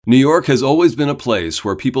New York has always been a place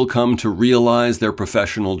where people come to realize their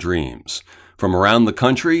professional dreams, from around the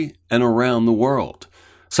country and around the world.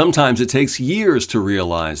 Sometimes it takes years to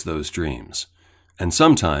realize those dreams, and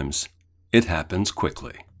sometimes it happens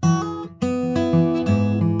quickly.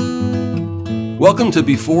 Welcome to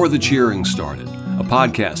Before the Cheering Started, a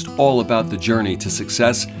podcast all about the journey to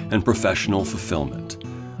success and professional fulfillment.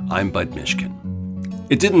 I'm Bud Mishkin.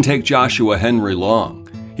 It didn't take Joshua Henry long.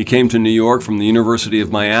 He came to New York from the University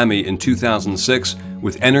of Miami in 2006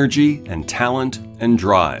 with energy and talent and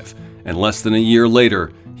drive. And less than a year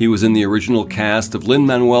later, he was in the original cast of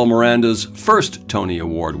Lin-Manuel Miranda's first Tony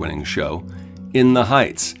Award-winning show, In the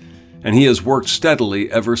Heights. And he has worked steadily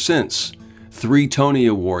ever since. 3 Tony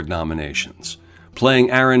Award nominations, playing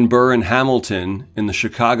Aaron Burr in Hamilton in the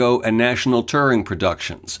Chicago and national touring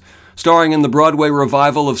productions, starring in the Broadway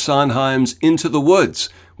revival of Sondheim's Into the Woods,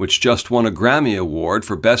 which just won a Grammy Award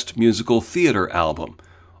for Best Musical Theater Album,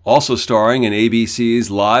 also starring in ABC's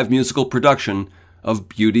live musical production of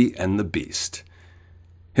Beauty and the Beast.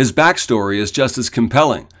 His backstory is just as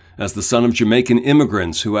compelling as the son of Jamaican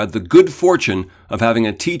immigrants who had the good fortune of having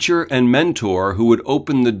a teacher and mentor who would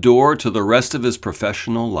open the door to the rest of his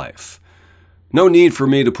professional life. No need for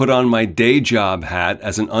me to put on my day job hat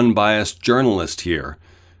as an unbiased journalist here.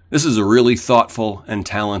 This is a really thoughtful and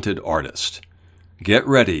talented artist. Get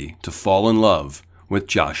ready to fall in love with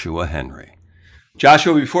Joshua Henry.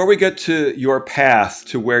 Joshua, before we get to your path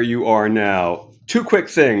to where you are now, 2 quick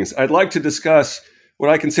things. I'd like to discuss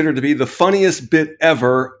what I consider to be the funniest bit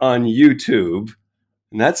ever on YouTube.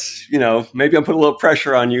 And that's, maybe I'm putting a little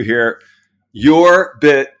pressure on you here. Your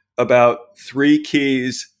bit about 3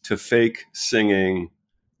 keys to fake singing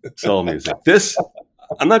soul music. This,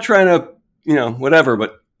 I'm not trying to, whatever,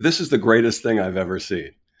 but this is the greatest thing I've ever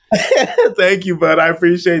seen. Thank you, bud. I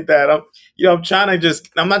appreciate that. I'm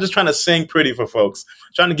not just trying to sing pretty for folks.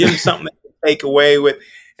 I'm trying to give them something they can take away with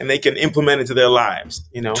and they can implement into their lives,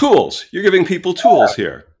 Tools. You're giving people tools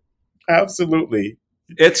here. Absolutely.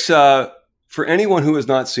 It's, for anyone who has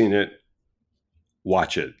not seen it,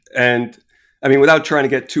 watch it. And I mean, without trying to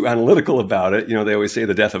get too analytical about it, they always say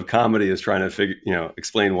the death of comedy is trying to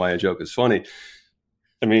explain why a joke is funny.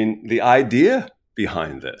 I mean, the idea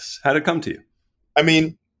behind this, how'd it come to you? I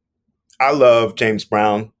mean, I love James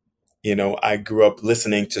Brown. I grew up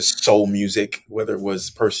listening to soul music, whether it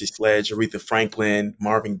was Percy Sledge, Aretha Franklin,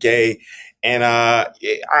 Marvin Gaye. And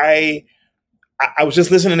I was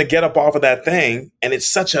just listening to Get Up Off of That Thing. And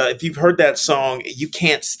it's if you've heard that song, you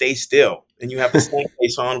can't stay still. And you have the same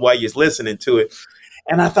face on while you're listening to it.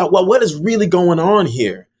 And I thought, well, what is really going on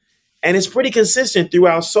here? And it's pretty consistent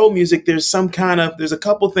throughout soul music. There's a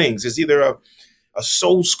couple things. There's either a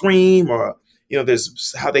soul scream or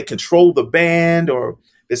there's how they control the band, or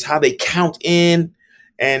there's how they count in.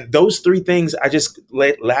 And those 3 things I just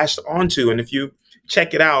latched onto. And if you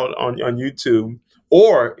check it out on YouTube,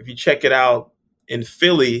 or if you check it out in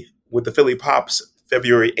Philly with the Philly Pops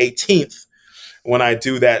February 18th, when I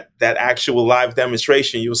do that actual live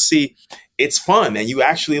demonstration, you'll see it's fun. And you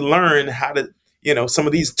actually learn how to, some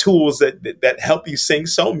of these tools that help you sing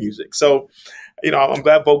soul music. So, I'm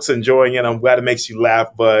glad folks are enjoying it. I'm glad it makes you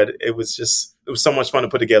laugh, but it was so much fun to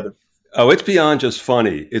put together. Oh, it's beyond just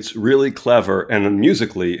funny. It's really clever. And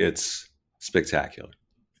musically, it's spectacular.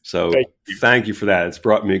 So thank you for that. It's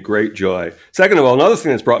brought me great joy. Second of all, another thing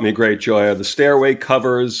that's brought me great joy are the Stairway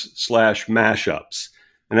covers / mashups.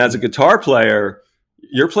 And as a guitar player,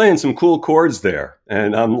 you're playing some cool chords there.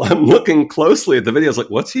 And I'm looking closely at the videos like,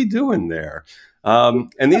 what's he doing there?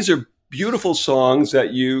 And these are beautiful songs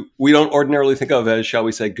that we don't ordinarily think of as, shall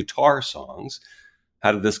we say, guitar songs.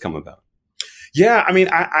 How did this come about? Yeah, I mean,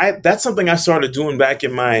 I that's something I started doing back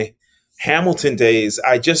in my Hamilton days.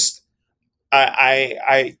 I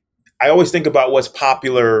always think about what's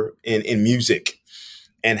popular in music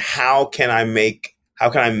and how can I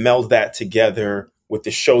meld that together with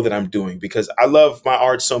the show that I'm doing, because I love my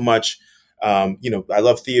art so much. I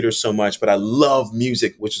love theater so much, but I love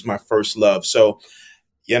music, which is my first love. So,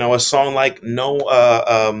 a song like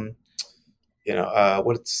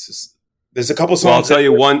there's a couple songs. Well, I'll tell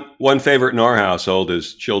you one favorite in our household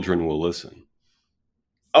is Children Will Listen.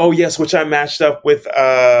 Oh, yes, which I matched up with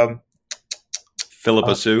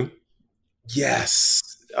Philippa Sue. Yes.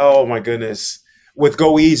 Oh, my goodness. With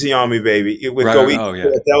Go Easy on Me, Baby.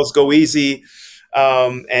 Adele's Go Easy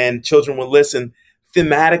and Children Will Listen.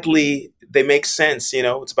 Thematically, they make sense.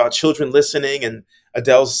 It's about children listening, and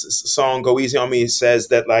Adele's song Go Easy on Me says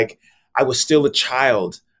that, like, I was still a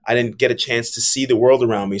child. I didn't get a chance to see the world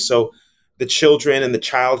around me. So the children and the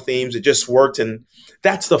child themes, it just worked. And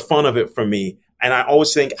that's the fun of it for me. And I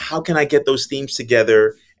always think, how can I get those themes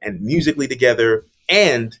together and musically together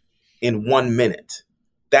and in 1 minute.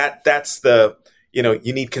 That's the, you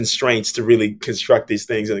need constraints to really construct these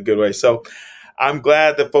things in a good way. So I'm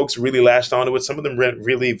glad that folks really latched onto it. Some of them went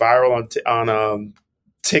really viral on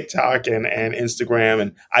TikTok and Instagram,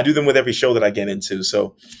 and I do them with every show that I get into.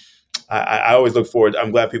 So I always look forward.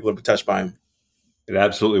 I'm glad people are touched by him. It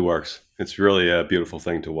absolutely works. It's really a beautiful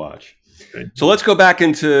thing to watch. So let's go back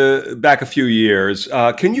a few years.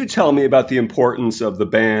 Can you tell me about the importance of the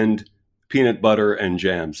band Peanut Butter and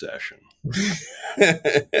Jam Session?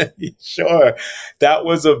 Sure. That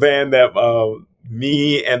was a band that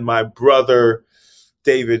me and my brother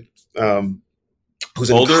David, who's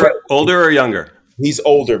older or younger? He's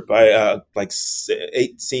older by like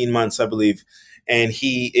 18 months, I believe. And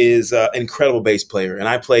he is an incredible bass player. And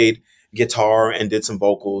I played guitar and did some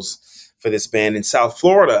vocals for this band in South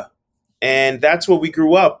Florida. And that's where we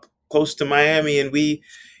grew up, close to Miami. And we,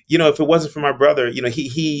 if it wasn't for my brother,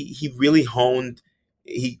 he really honed.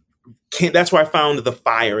 That's where I found the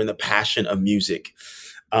fire and the passion of music.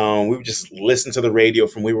 We would just listen to the radio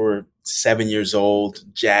from we were 7 years old,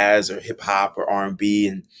 jazz or hip hop or R&B,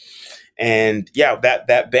 and yeah,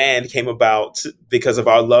 that band came about because of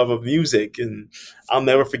our love of music, and I'll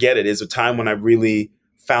never forget it. It's a time when I really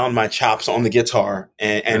found my chops on the guitar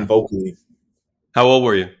and vocally. How old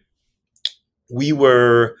were you? We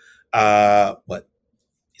were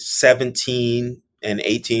 17 and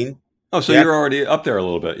 18. Oh, so you're already up there a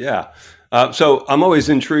little bit, yeah. So I'm always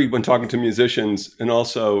intrigued when talking to musicians, and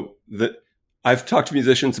also that I've talked to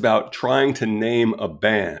musicians about trying to name a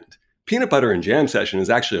band. Peanut Butter and Jam Session is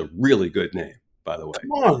actually a really good name, by the way.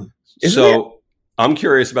 Come on. I'm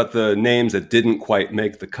curious about the names that didn't quite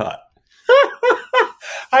make the cut.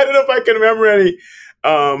 I don't know if I can remember any.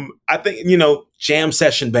 I think, Jam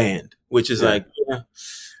Session Band, which is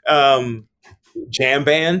jam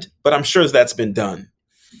band, but I'm sure that's been done.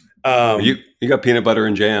 You got Peanut Butter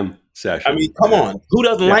and Jam Session. I mean, come on. Who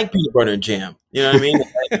doesn't like peanut butter and jam? You know what I mean?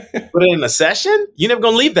 Put it in a session? You're never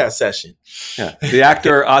going to leave that session. Yeah. The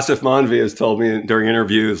actor Asif Manvi has told me during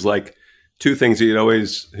interviews, like, two things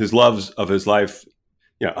his loves of his life,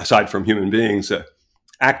 aside from human beings,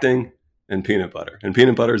 acting and peanut butter. And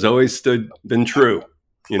peanut butter has always been true.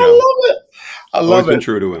 I love it. Always been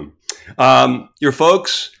true to him. Your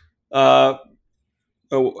folks, your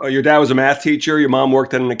dad was a math teacher. Your mom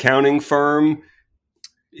worked at an accounting firm.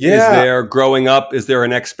 Yeah. Growing up, is there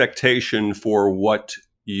an expectation for what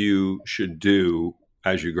you should do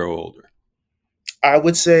as you grow older? I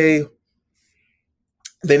would say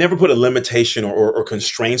they never put a limitation or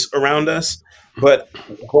constraints around us. But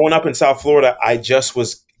growing up in South Florida, I just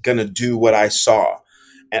was going to do what I saw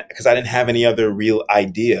because I didn't have any other real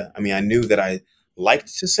idea. I mean, I knew that I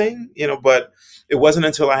liked to sing, but it wasn't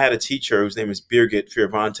until I had a teacher whose name is Birgit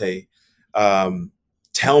Fioravante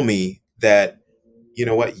tell me that, you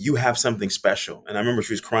know what, you have something special. And I remember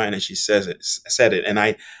she was crying and she said it. And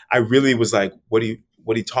I really was like, what are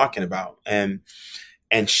you talking about? And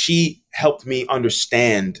she helped me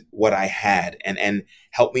understand what I had and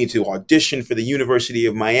helped me to audition for the University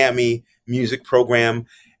of Miami music program.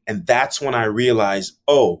 And that's when I realized,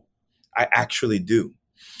 I actually do.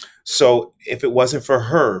 So if it wasn't for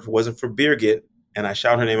her, if it wasn't for Birgit, and I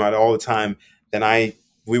shout her name out all the time, then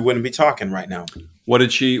we wouldn't be talking right now. What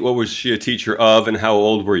was she a teacher of, and how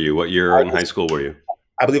old were you? What year in high school were you?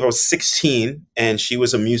 I believe I was 16, and she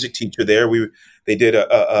was a music teacher there. They did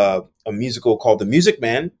a musical called The Music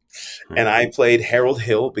Man, and I played Harold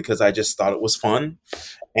Hill because I just thought it was fun.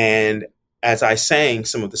 And as I sang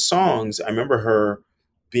some of the songs, I remember her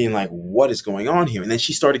being like, what is going on here? And then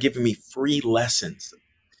she started giving me free lessons.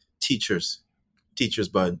 Teachers,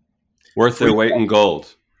 bud. Worth their weight in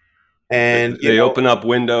gold. And they open up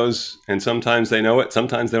windows, and sometimes they know it.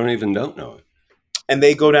 Sometimes they don't know it. And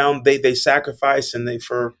they go down, they sacrifice, and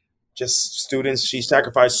for just students, she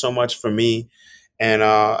sacrificed so much for me. And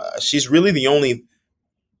she's really the only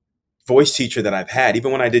voice teacher that I've had.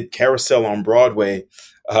 Even when I did Carousel on Broadway,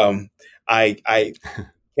 I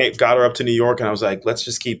got her up to New York, and I was like, let's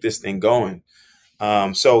just keep this thing going.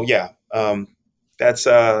 That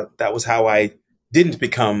was how I didn't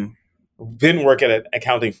work at an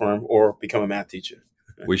accounting firm or become a math teacher.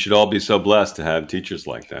 We should all be so blessed to have teachers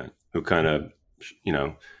like that who kind of,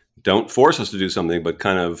 don't force us to do something, but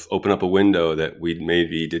kind of open up a window that we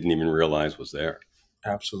maybe didn't even realize was there.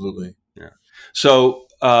 Absolutely. Yeah. So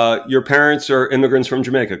your parents are immigrants from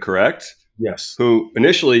Jamaica, correct? Yes. Who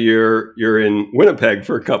initially you're in Winnipeg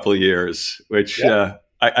for a couple of years, which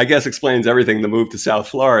I guess explains everything. The move to South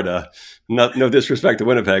Florida. No disrespect to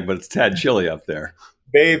Winnipeg, but it's tad chilly up there.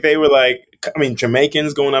 They were like, I mean,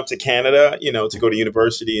 Jamaicans going up to Canada, to go to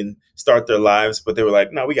university and start their lives, but they were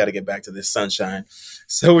like, no, we got to get back to this sunshine.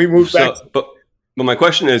 So we moved back. But my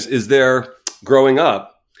question is there, growing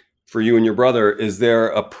up for you and your brother, is there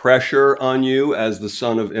a pressure on you as the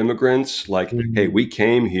son of immigrants? Like, hey, we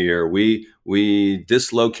came here, we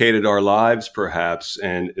dislocated our lives perhaps.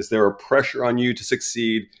 And is there a pressure on you to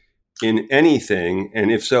succeed in anything?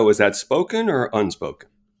 And if so, is that spoken or unspoken?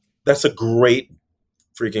 That's a great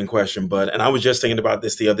freaking question, bud. And I was just thinking about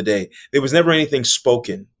this the other day. There was never anything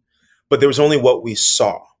spoken, but there was only what we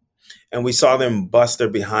saw. And we saw them bust their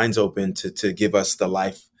behinds open to give us the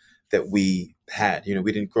life that we had.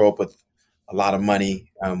 We didn't grow up with a lot of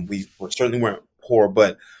money. We certainly weren't poor,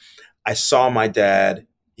 but I saw my dad,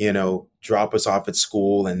 drop us off at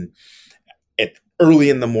school and early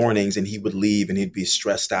in the mornings, and he would leave and he'd be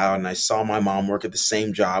stressed out. And I saw my mom work at the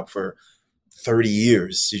same job for 30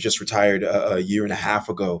 years. She just retired a year and a half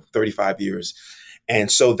ago, 35 years.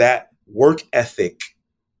 And so that work ethic,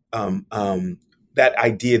 that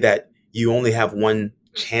idea that you only have one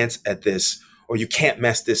chance at this, or you can't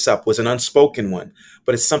mess this up, was an unspoken one,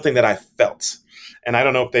 but it's something that I felt. And I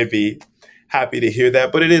don't know if they'd be happy to hear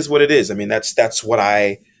that, but it is what it is. I mean, that's what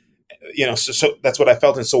I, so that's what I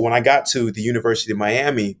felt. And so when I got to the University of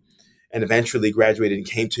Miami and eventually graduated and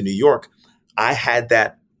came to New York, I had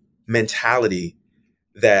that mentality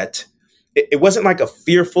that it wasn't like a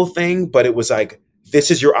fearful thing, but it was like, this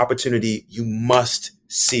is your opportunity. You must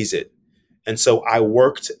seize it. And so I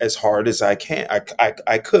worked as hard as I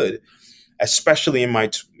could, especially in my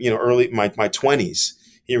 20s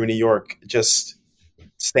here in New York, just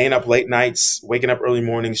staying up late nights, waking up early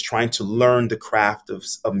mornings, trying to learn the craft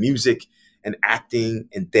of music and acting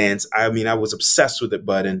and dance. I mean, I was obsessed with it,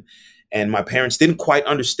 bud. And my parents didn't quite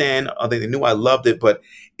understand. They knew I loved it, but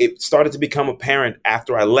it started to become apparent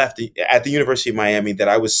after I left at the University of Miami that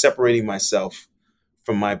I was separating myself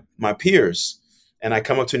from my peers. And I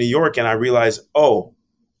come up to New York and I realize, oh,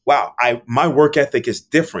 wow, my work ethic is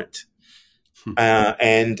different.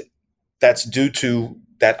 And that's due to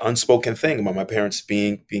that unspoken thing about my parents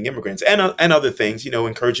being immigrants and other things,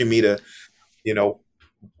 encouraging me to,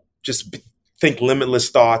 just think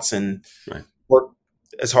limitless thoughts and work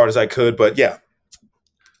as hard as I could. But yeah.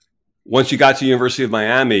 Once you got to University of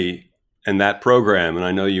Miami and that program, and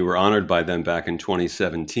I know you were honored by them back in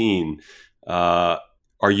 2017,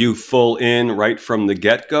 are you full in right from the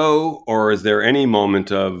get-go, or is there any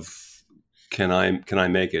moment of, can I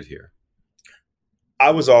make it here?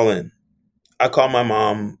 I was all in. I called my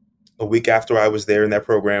mom a week after I was there in that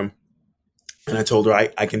program, and I told her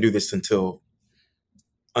I can do this until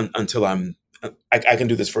I can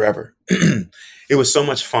do this forever. It was so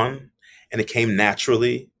much fun, and it came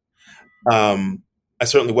naturally. I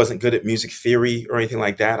certainly wasn't good at music theory or anything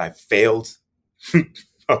like that. I failed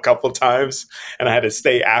a couple of times, and I had to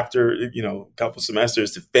stay after a couple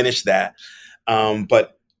semesters to finish that.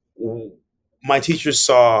 But my teachers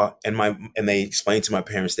saw and they explained to my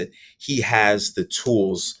parents that he has the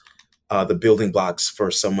tools, the building blocks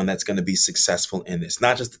for someone that's going to be successful in this.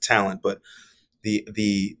 Not just the talent, but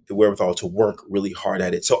the wherewithal to work really hard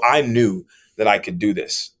at it. So I knew that I could do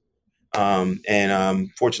this.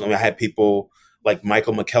 Fortunately, I had people like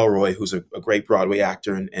Michael McElroy, who's a great Broadway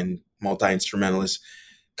actor and multi-instrumentalist,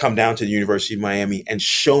 come down to the University of Miami and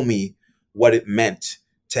show me what it meant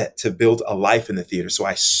to build a life in the theater. So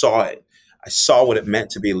I saw it. I saw what it meant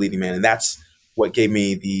to be a leading man. And that's what gave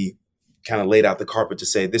me the kind of laid out the carpet to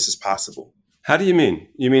say, this is possible. How do you mean?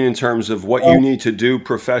 You mean in terms of what you need to do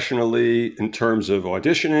professionally in terms of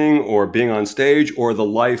auditioning or being on stage, or the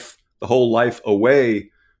whole life away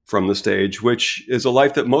from the stage, which is a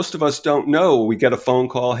life that most of us don't know. We get a phone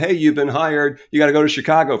call, hey, you've been hired. You got to go to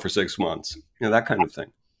Chicago for 6 months. That kind of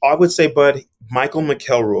thing. I would say, Bud, Michael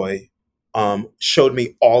McElroy showed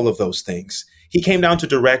me all of those things. He came down to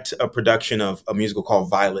direct a production of a musical called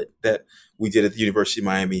Violet that we did at the University of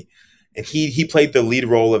Miami. And he played the lead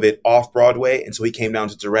role of it off Broadway. And so he came down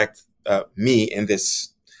to direct me in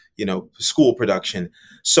this, school production.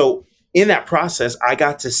 So in that process, I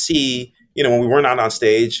got to see, when we weren't out on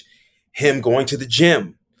stage, him going to the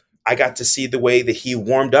gym. I got to see the way that he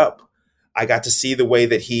warmed up. I got to see the way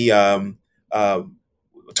that he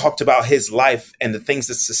talked about his life and the things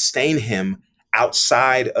that sustain him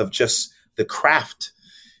outside of just the craft.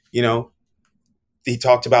 He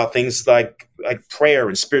talked about things like prayer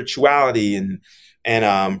and spirituality and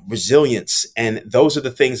resilience. And those are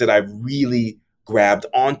the things that I really grabbed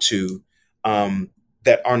onto,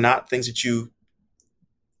 that are not things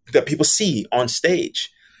that people see on stage,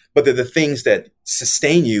 but they're the things that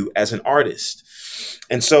sustain you as an artist.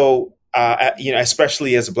 And so,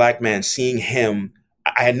 especially as a Black man, seeing him,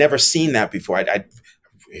 I had never seen that before. I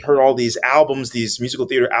heard all these albums, these musical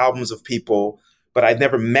theater albums of people, but I'd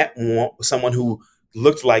never met someone who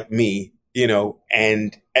looked like me,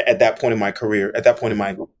 and at that point in my career, at that point in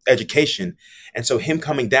my education. And so him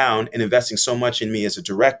coming down and investing so much in me as a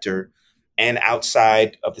director and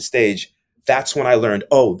outside of the stage, that's when I learned,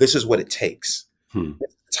 oh, this is what it takes. This is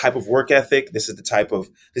the type of work ethic. This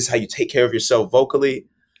is how you take care of yourself vocally.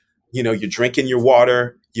 You're drinking your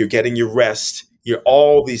water, you're getting your rest, you're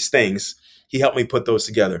all these things. He helped me put those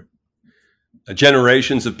together.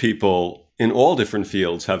 Generations of people in all different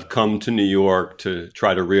fields have come to New York to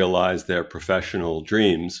try to realize their professional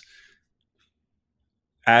dreams.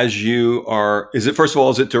 Is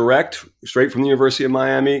it direct, straight from the University of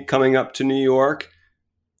Miami, coming up to New York?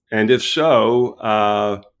 And if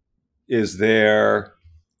so, is there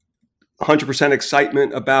 100%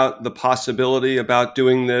 excitement about the possibility about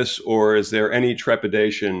doing this, or is there any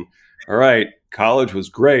trepidation? All right, college was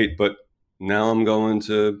great, but now I'm going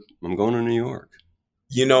to New York.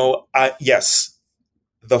 Yes.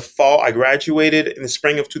 The fall, I graduated in the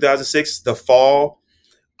spring of 2006. The fall,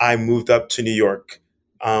 I moved up to New York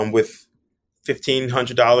with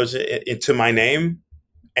 $1,500 into my name.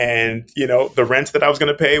 And, the rent that I was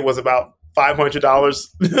going to pay was about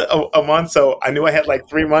 $500 a month. So I knew I had like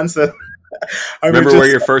 3 months. Remember where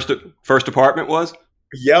your first apartment was?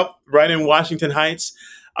 Yep, right in Washington Heights.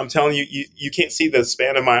 I'm telling you, you can't see the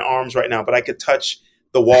span of my arms right now, but I could touch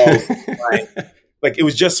the walls. Like it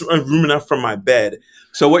was just room enough for my bed.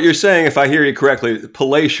 So what you're saying, if I hear you correctly,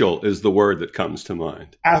 palatial is the word that comes to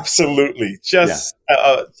mind. Absolutely.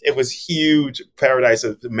 It was huge, paradise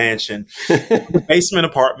of the mansion, basement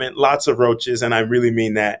apartment, lots of roaches. And I really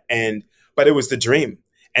mean that. But it was the dream.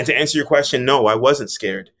 And to answer your question, no, I wasn't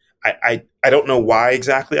scared. I don't know why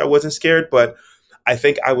exactly I wasn't scared, but I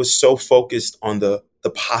think I was so focused on the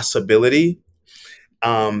possibility.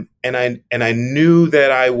 And I knew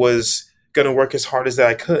that I was going to work as hard as that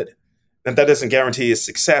I could. And that doesn't guarantee a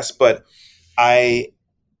success, but I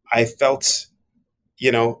felt,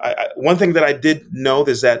 one thing that I did know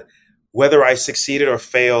is that whether I succeeded or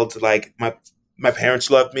failed, like my parents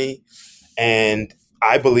loved me. And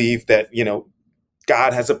I believe that,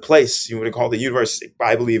 God has a place. You would call the universe.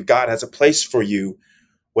 I believe God has a place for you,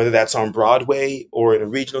 whether that's on Broadway or in a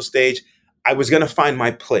regional stage. I was going to find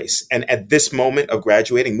my place. And at this moment of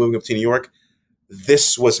graduating, moving up to New York,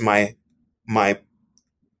 this was my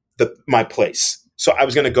place. So I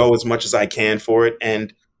was going to go as much as I can for it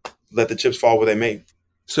and let the chips fall where they may.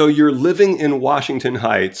 So you're living in Washington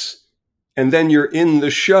Heights, and then you're in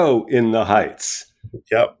the show in the Heights.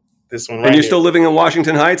 Yep. This one right And you're still living in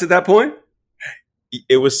Washington Heights at that point?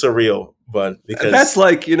 It was surreal, but because that's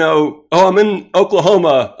like, I'm in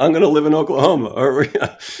Oklahoma, I'm going to live in Oklahoma. Or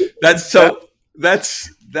that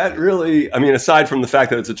really, aside from the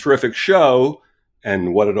fact that it's a terrific show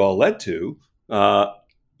and what it all led to, I'm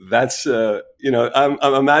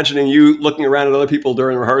imagining you looking around at other people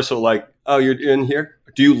during rehearsal like, oh, you're in here?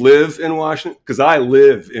 Do you live in Washington? Because I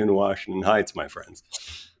live in Washington Heights, my friends.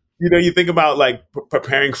 You think about like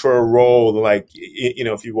preparing for a role, like,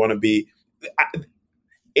 if you want to be,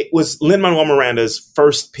 it was Lin-Manuel Miranda's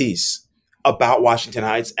first piece about Washington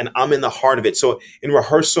Heights, and I'm in the heart of it. So in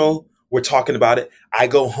rehearsal, we're talking about it. I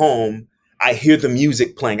go home, I hear the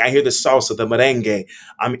music playing. I hear the salsa, the merengue.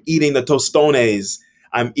 I'm eating the tostones.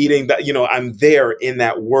 I'm eating that, I'm there in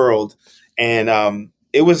that world. And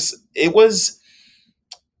it was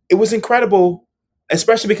incredible,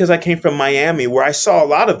 especially because I came from Miami, where I saw a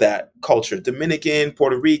lot of that culture, Dominican,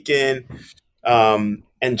 Puerto Rican,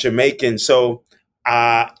 and Jamaican. So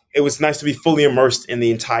it was nice to be fully immersed in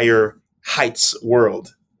the entire Heights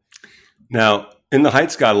world. Now, In the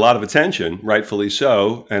Heights got a lot of attention, rightfully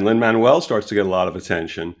so, and Lin-Manuel starts to get a lot of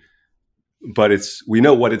attention. But we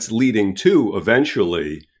know what it's leading to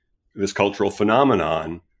eventually, this cultural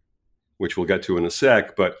phenomenon, which we'll get to in a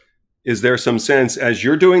sec. But is there some sense, as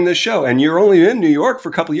you're doing this show, and you're only in New York for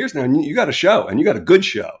a couple of years now, and you got a show, and you got a good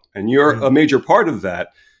show, and you're a major part of that,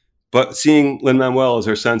 but seeing Lin-Manuel, is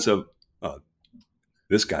there a sense of,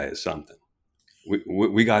 this guy is something.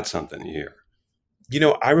 We got something here.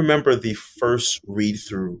 I remember the first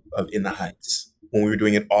read-through of In the Heights when we were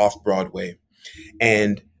doing it off Broadway.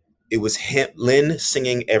 And it was Lin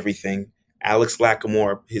singing everything, Alex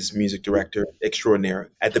Lacamoire, his music director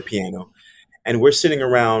extraordinaire, at the piano. And we're sitting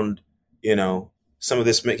around, some of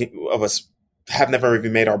us have never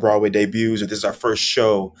even made our Broadway debuts, or this is our first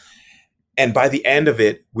show. And by the end of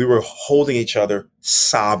it, we were holding each other,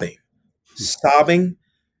 sobbing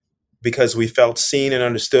because we felt seen and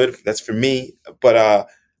understood. That's for me. But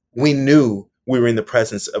we knew we were in the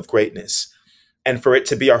presence of greatness. And for it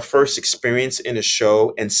to be our first experience in a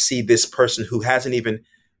show and see this person who hasn't even,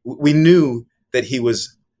 we knew that he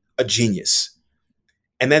was a genius.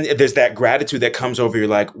 And then there's that gratitude that comes over. You're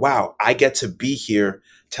like, wow, I get to be here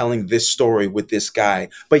telling this story with this guy.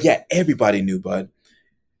 But yeah, everybody knew Bud.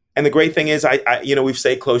 And the great thing is, we've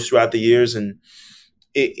stayed close throughout the years, and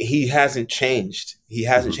he hasn't changed. He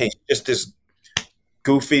hasn't changed. Just this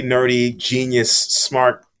goofy, nerdy, genius,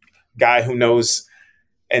 smart guy who knows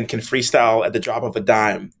and can freestyle at the drop of a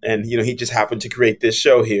dime. And, he just happened to create this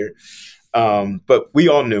show here. But we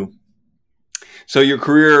all knew. So your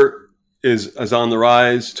career is on the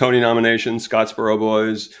rise, Tony nominations, Scottsboro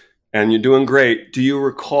Boys, and you're doing great. Do you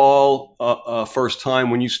recall a first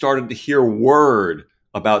time when you started to hear word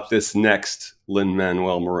about this next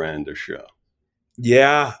Lin-Manuel Miranda show?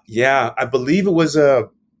 Yeah. I believe it was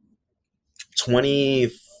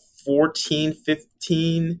 2014,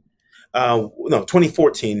 15.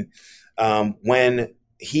 2014, when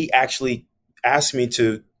he actually asked me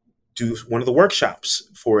to do one of the workshops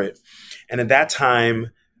for it. And at that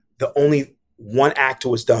time, the only one act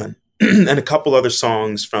was done and a couple other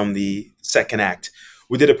songs from the second act.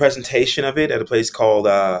 We did a presentation of it at a place called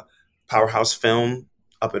Powerhouse Film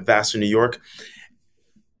up at Vassar, New York.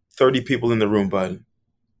 30 people in the room, Bud.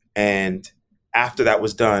 And after that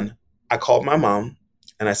was done, I called my mom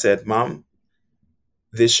and I said, Mom,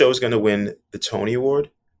 this show is going to win the Tony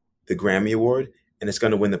Award, the Grammy Award, and it's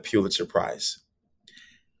going to win the Pulitzer Prize.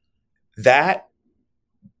 That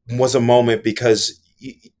was a moment because,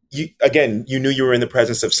 you knew you were in the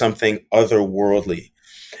presence of something otherworldly.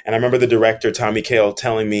 And I remember the director, Tommy Kail,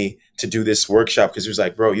 telling me to do this workshop because he was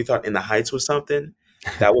like, bro, you thought In the Heights was something?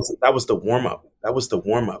 That was the warm-up. That was the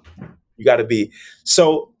warm-up. You got to be.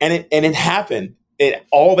 So, and it happened.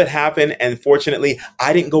 All of it happened. And fortunately,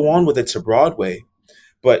 I didn't go on with it to Broadway.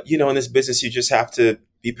 But, in this business, you just have to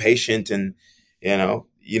be patient and,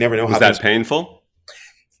 you never know how. Was that painful?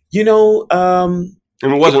 It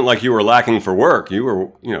wasn't like you were lacking for work. You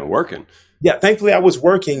were, working. Yeah, thankfully I was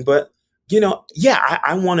working. But,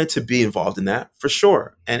 I wanted to be involved in that for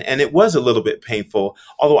sure. And it was a little bit painful,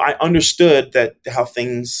 although I understood that how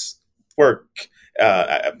things work.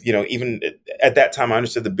 Even at that time, I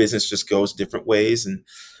understood the business just goes different ways. And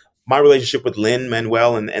my relationship with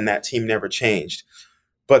Lin-Manuel and that team never changed.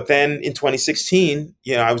 But then in 2016,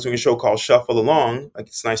 I was doing a show called Shuffle Along. Like,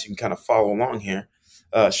 it's nice you can kind of follow along here.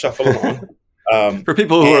 Shuffle Along. For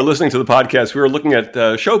people who are listening to the podcast, we were looking at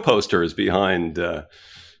show posters behind Joshua.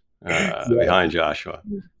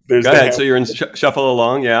 Go ahead. So you're in Shuffle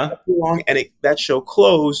Along, yeah? Shuffle Along, and that show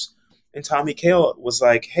closed, and Tommy Kail was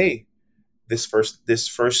like, hey, this first,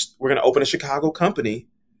 we're going to open a Chicago company,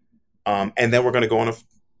 and then we're going to go on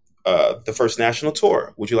the first national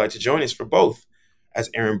tour. Would you like to join us for both? As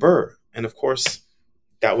Aaron Burr. And of course,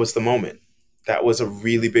 that was the moment. That was a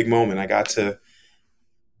really big moment. I got to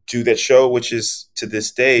do that show, which is to this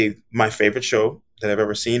day my favorite show that I've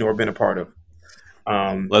ever seen or been a part of.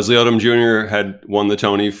 Leslie Odom Jr. had won the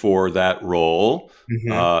Tony for that role.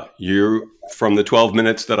 Mm-hmm. You, from the 12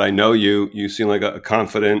 minutes that I know you seem like a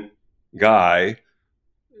confident guy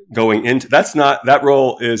going into that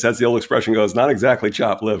role is, as the old expression goes, not exactly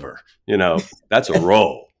chopped liver. That's a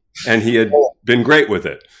role. And he had been great with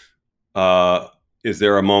it. Is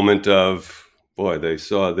there a moment of, boy, they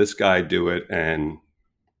saw this guy do it, and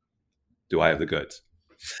do I have the goods?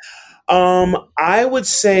 I would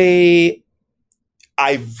say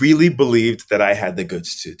I really believed that I had the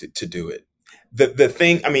goods to do it. The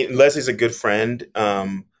thing, Leslie's a good friend,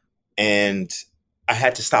 and I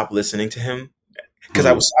had to stop listening to him because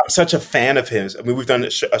I'm such a fan of his. We've done a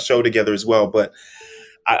show together as well, but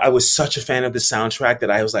I was such a fan of the soundtrack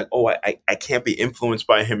that I was like, oh, I can't be influenced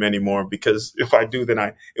by him anymore, because if I do, then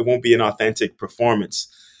it won't be an authentic performance.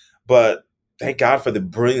 But thank God for the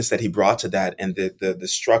brilliance that he brought to that, and the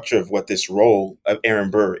structure of what this role of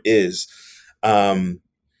Aaron Burr is.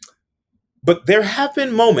 But there have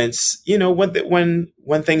been moments,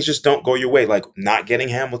 when things just don't go your way, like not getting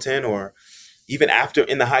Hamilton, or even after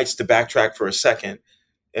In the Heights, to backtrack for a second,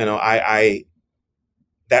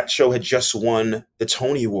 that show had just won the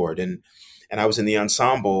Tony Award, and I was in the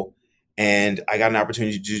ensemble, and I got an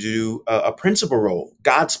opportunity to do a principal role,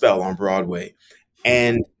 Godspell, on Broadway.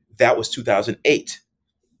 And that was 2008.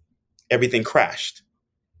 Everything crashed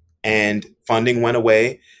and funding went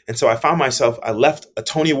away. And so I found myself, I left a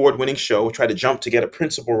Tony Award winning show, tried to jump to get a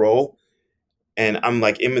principal role. And I'm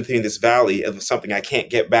like in between this valley of something I can't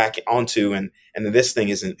get back onto. And then this thing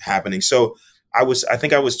isn't happening. So I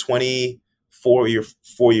think I was 4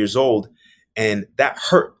 years old, and that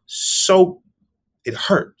hurt so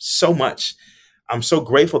much. I'm so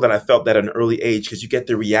grateful that I felt that at an early age, because you get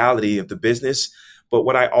the reality of the business. But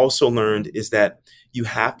what I also learned is that you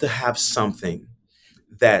have to have something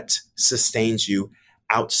that sustains you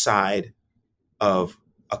outside of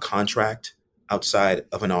a contract, outside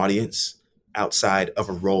of an audience, outside of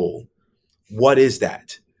a role. What is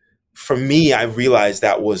that? For me, I realized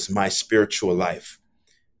that was my spiritual life.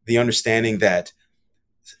 The understanding that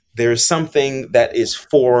there is something that is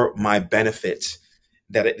for my benefit,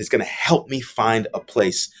 that it is going to help me find a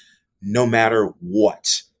place no matter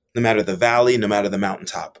what, no matter the valley, no matter the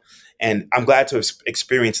mountaintop. And I'm glad to have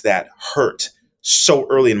experienced that hurt so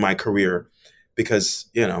early in my career, because,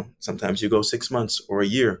 sometimes you go 6 months or a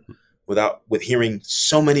year with hearing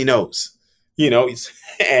so many no's,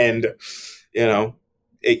 and,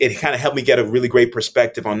 it kind of helped me get a really great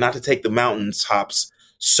perspective on not to take the mountaintops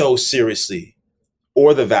so seriously,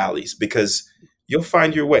 or the valleys, because you'll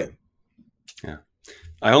find your way. Yeah.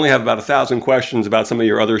 I only have about 1,000 questions about some of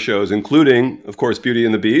your other shows, including, of course, Beauty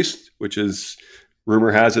and the Beast, which is,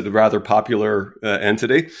 rumor has it, a rather popular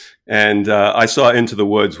entity. And I saw Into the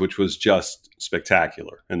Woods, which was just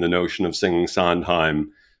spectacular. And the notion of singing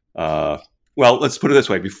Sondheim. Well, let's put it this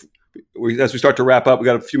way. As we start to wrap up, we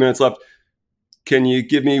got a few minutes left. Can you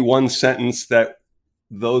give me one sentence that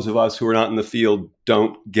those of us who are not in the field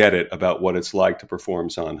don't get it about what it's like to perform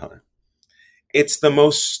Sondheim? It's the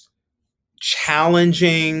most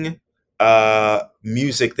challenging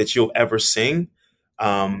music that you'll ever sing.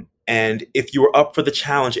 And if you're up for the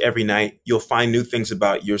challenge every night, you'll find new things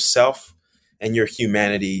about yourself and your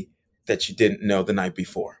humanity that you didn't know the night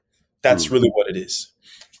before. That's really what it is.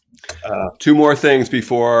 Two more things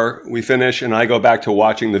before we finish, and I go back to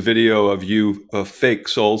watching the video of you fake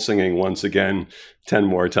soul singing once again 10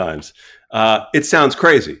 more times. It sounds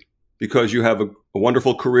crazy because you have a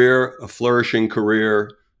wonderful career, a flourishing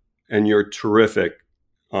career, and you're terrific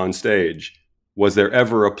on stage. Was there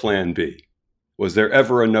ever a plan B? Was there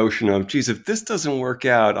ever a notion of, geez, if this doesn't work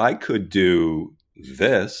out, I could do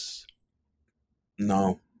this?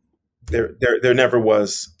 No, there never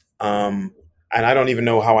was. And I don't even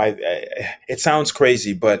know how it sounds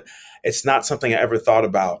crazy, but it's not something I ever thought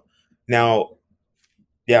about. Now,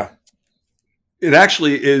 yeah. It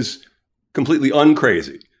actually is completely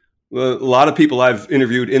uncrazy. A lot of people I've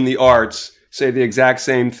interviewed in the arts say the exact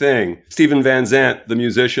same thing. Steven Van Zandt, the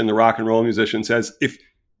musician, the rock and roll musician, says if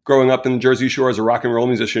growing up in the Jersey Shore as a rock and roll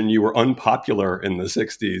musician, you were unpopular in the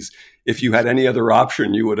 60s, if you had any other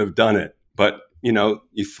option, you would have done it. But, you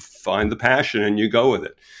find the passion and you go with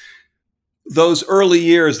it. Those early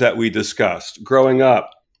years that we discussed, growing up,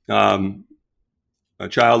 a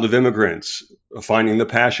child of immigrants, finding the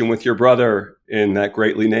passion with your brother in that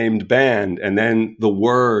greatly named band, and then the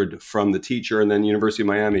word from the teacher and then University of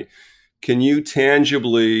Miami. Can you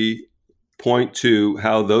tangibly point to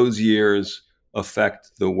how those years affect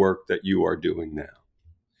the work that you are doing now?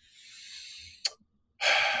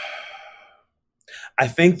 I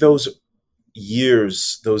think those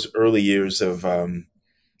early years of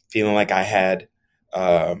feeling like I had,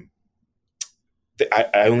 I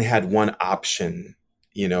only had one option,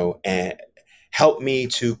 and helped me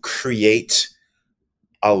to create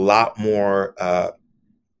a lot more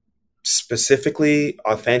specifically,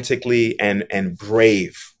 authentically, and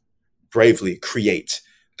bravely create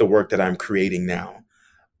the work that I'm creating now.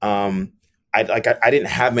 I didn't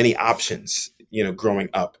have many options, growing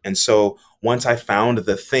up. And so once I found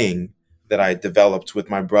the thing that I developed with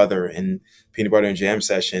my brother in Peanut Butter and Jam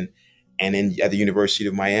Session and at the University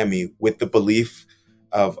of Miami, with the belief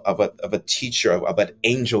of a teacher, of an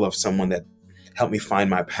angel, of someone that helped me find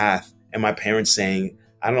my path, and my parents saying,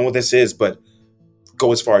 I don't know what this is, but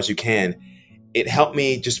go as far as you can. It helped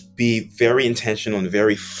me just be very intentional and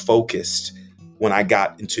very focused when I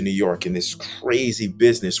got into New York in this crazy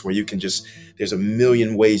business where there's a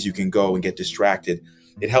million ways you can go and get distracted.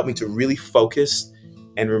 It helped me to really focus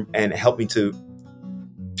and help me to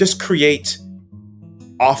just create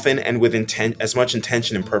often and with as much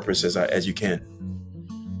intention and purpose as you can.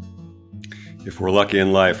 If we're lucky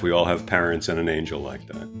in life, we all have parents and an angel like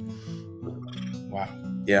that. Wow.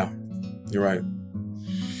 Yeah, you're right.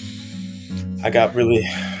 I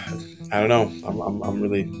don't know.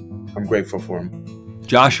 I'm grateful for him.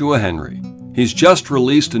 Joshua Henry. He's just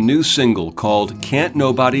released a new single called Can't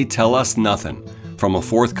Nobody Tell Us Nothing from a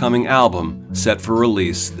forthcoming album set for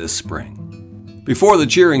release this spring. Before the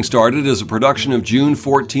Cheering Started is a production of June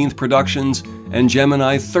 14th Productions and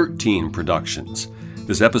Gemini 13 Productions.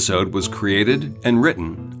 This episode was created and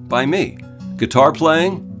written by me. Guitar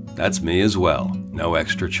playing? That's me as well. No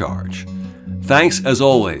extra charge. Thanks, as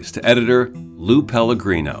always, to editor Lou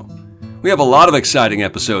Pellegrino. We have a lot of exciting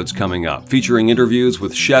episodes coming up, featuring interviews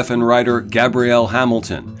with chef and writer Gabrielle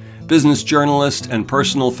Hamilton, business journalist and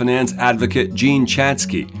personal finance advocate Jean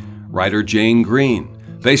Chatzky, writer Jane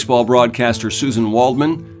Green, baseball broadcaster Susan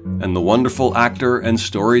Waldman, and the wonderful actor and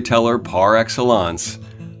storyteller par excellence,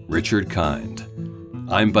 Richard Kind.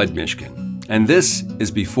 I'm Bud Mishkin, and this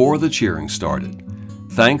is Before the Cheering Started.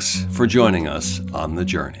 Thanks for joining us on the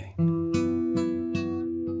journey.